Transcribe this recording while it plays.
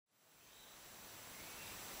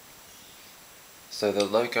So the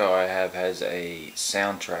loco I have has a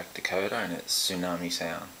soundtrack decoder and it's tsunami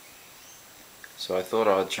sound. So I thought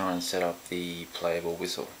I'd try and set up the playable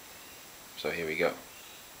whistle. So here we go.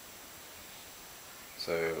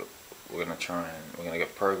 So we're going to go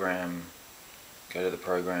program, go to the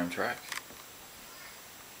program track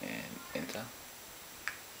and enter.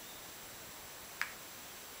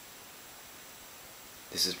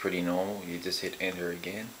 This is pretty normal, you just hit enter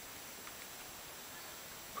again.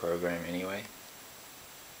 Program anyway.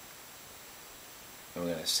 And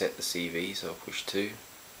we're going to set the CV, so I'll push 2.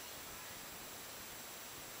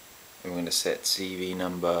 And we're going to set CV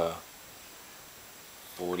number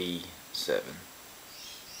 47.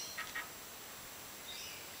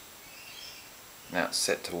 Now it's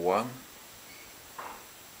set to 1.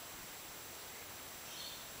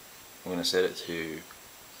 I'm going to set it to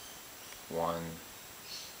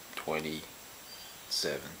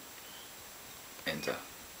 127. Enter.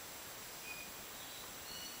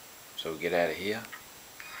 So we'll get out of here.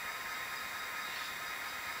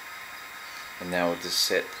 And now we'll just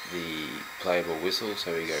set the playable whistle,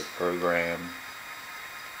 so we go program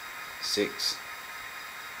 6,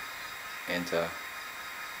 enter,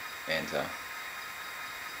 enter.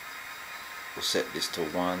 We'll set this to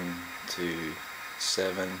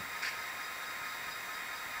 127.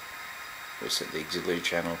 We'll set the auxiliary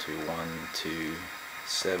channel to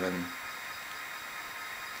 127. And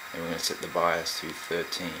we're going to set the bias to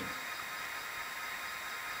 13.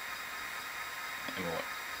 And we'll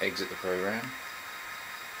exit the program.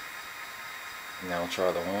 And now we'll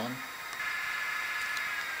try the horn.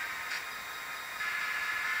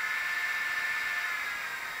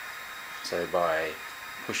 So by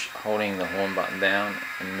holding the horn button down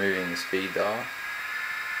and moving the speed dial,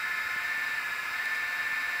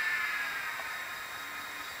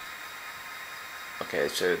 okay,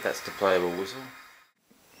 so that's the playable whistle.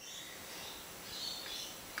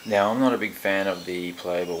 Now I'm not a big fan of the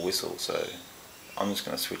playable whistle, so I'm just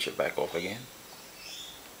going to switch it back off again.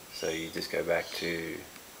 So you just go back to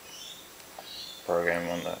program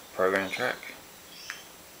on the program track,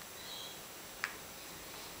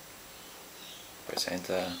 press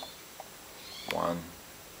enter, 1,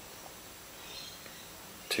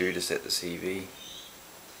 2 to set the CV,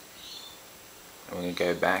 and we're going to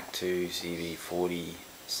go back to CV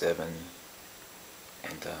 47,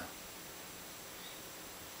 enter.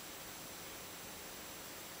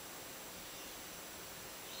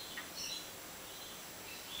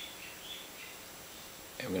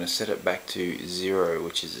 And we're going to set it back to 0,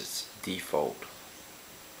 which is its default.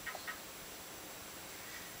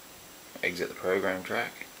 Exit the program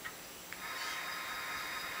track,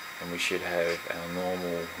 and we should have our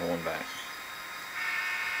normal horn back.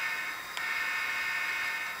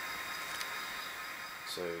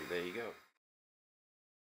 So there you go.